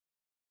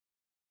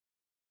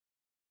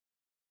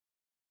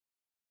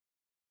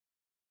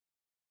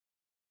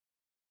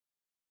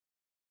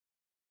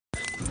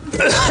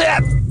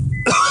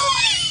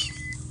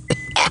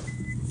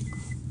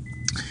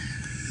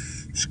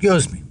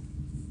Excuse me.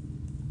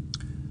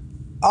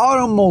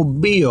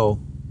 Automobile,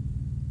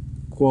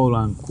 quote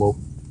unquote,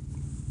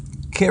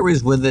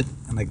 carries with it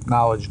an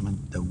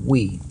acknowledgement that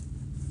we,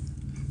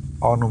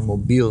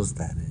 automobiles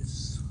that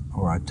is,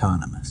 are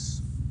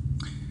autonomous.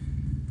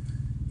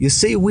 You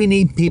see, we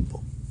need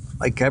people,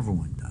 like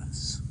everyone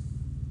does.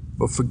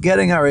 But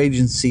forgetting our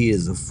agency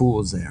is a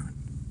fool's errand.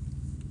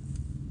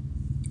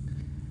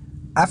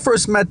 I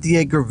first met the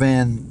ACRE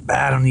van,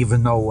 I don't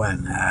even know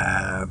when,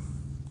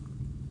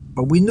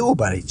 but we knew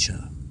about each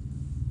other.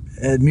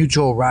 Had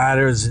mutual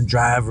riders and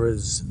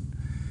drivers.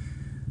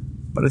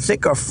 But I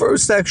think our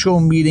first actual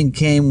meeting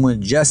came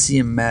when Jesse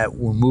and Matt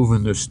were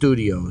moving their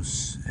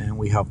studios, and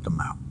we helped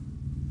them out.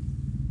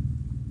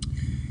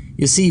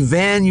 You see,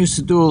 Van used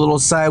to do a little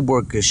side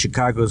work as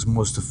Chicago's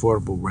most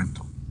affordable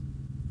rental.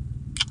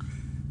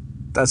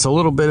 That's a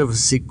little bit of a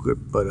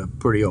secret, but a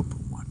pretty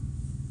open one.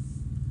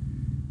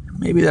 And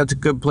maybe that's a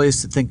good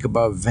place to think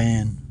about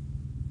Van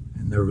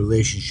and their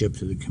relationship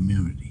to the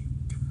community.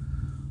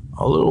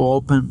 A little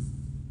open,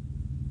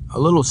 a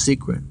little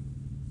secret,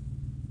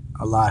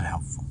 a lot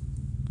helpful.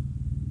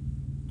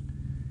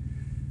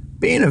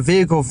 Being a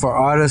vehicle for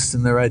artists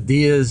and their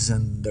ideas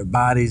and their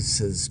bodies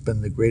has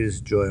been the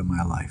greatest joy of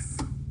my life.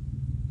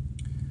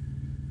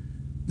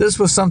 This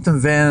was something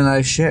Van and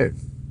I shared.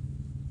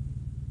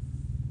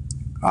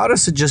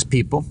 Artists are just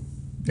people,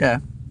 yeah,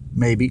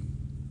 maybe,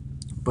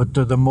 but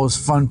they're the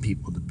most fun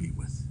people to be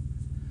with.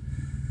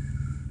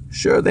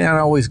 Sure, they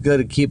aren't always good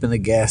at keeping the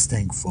gas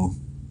tank full,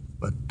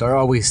 but they're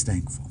always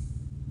thankful.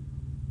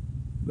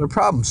 They're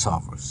problem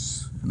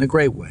solvers in a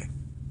great way.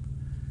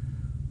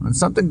 When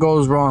something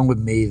goes wrong with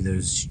me,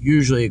 there's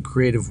usually a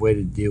creative way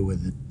to deal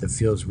with it that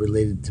feels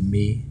related to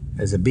me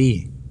as a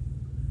being,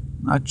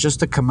 not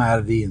just a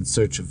commodity in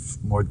search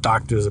of more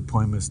doctor's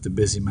appointments to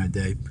busy my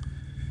day.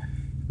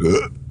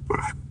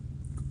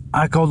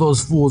 I call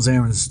those fool's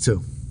errands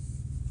too.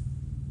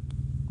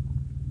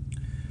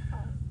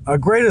 Our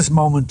greatest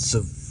moments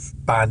of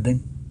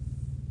bonding,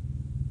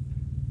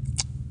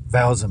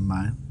 Val's and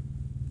mine,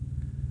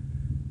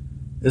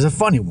 is a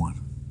funny one.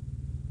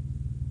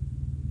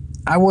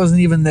 I wasn't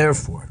even there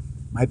for it.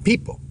 My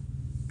people,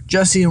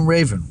 Jesse and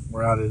Raven,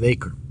 were out at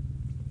ACRE.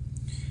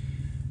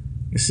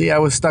 You see, I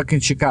was stuck in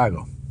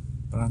Chicago,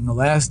 but on the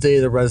last day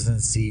of the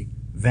residency,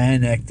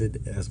 Van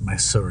acted as my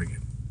surrogate.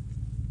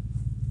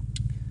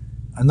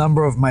 A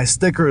number of my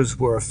stickers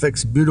were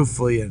affixed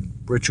beautifully and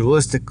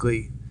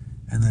ritualistically,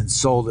 and then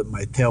sold at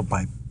my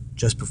tailpipe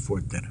just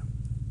before dinner.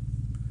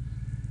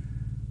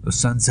 The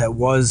sunset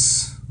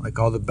was, like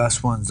all the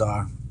best ones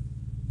are,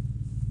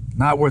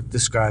 not worth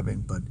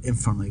describing, but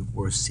infinitely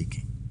worth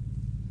seeking.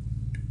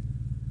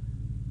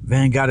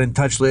 Van got in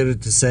touch later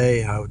to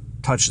say how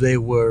touched they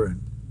were,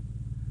 and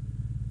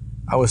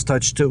I was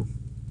touched too.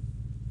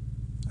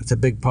 That's a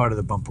big part of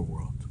the bumper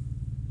world.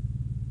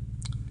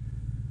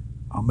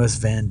 I'll miss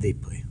Van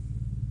deeply.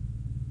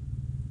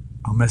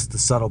 I'll miss the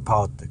subtle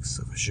politics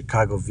of a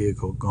Chicago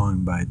vehicle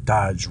going by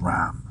Dodge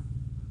Ram.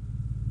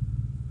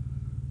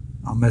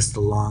 I'll miss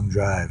the long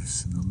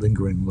drives and the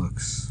lingering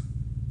looks.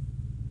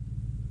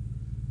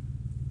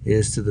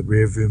 Here's to the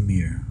rearview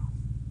mirror,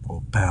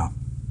 old pal.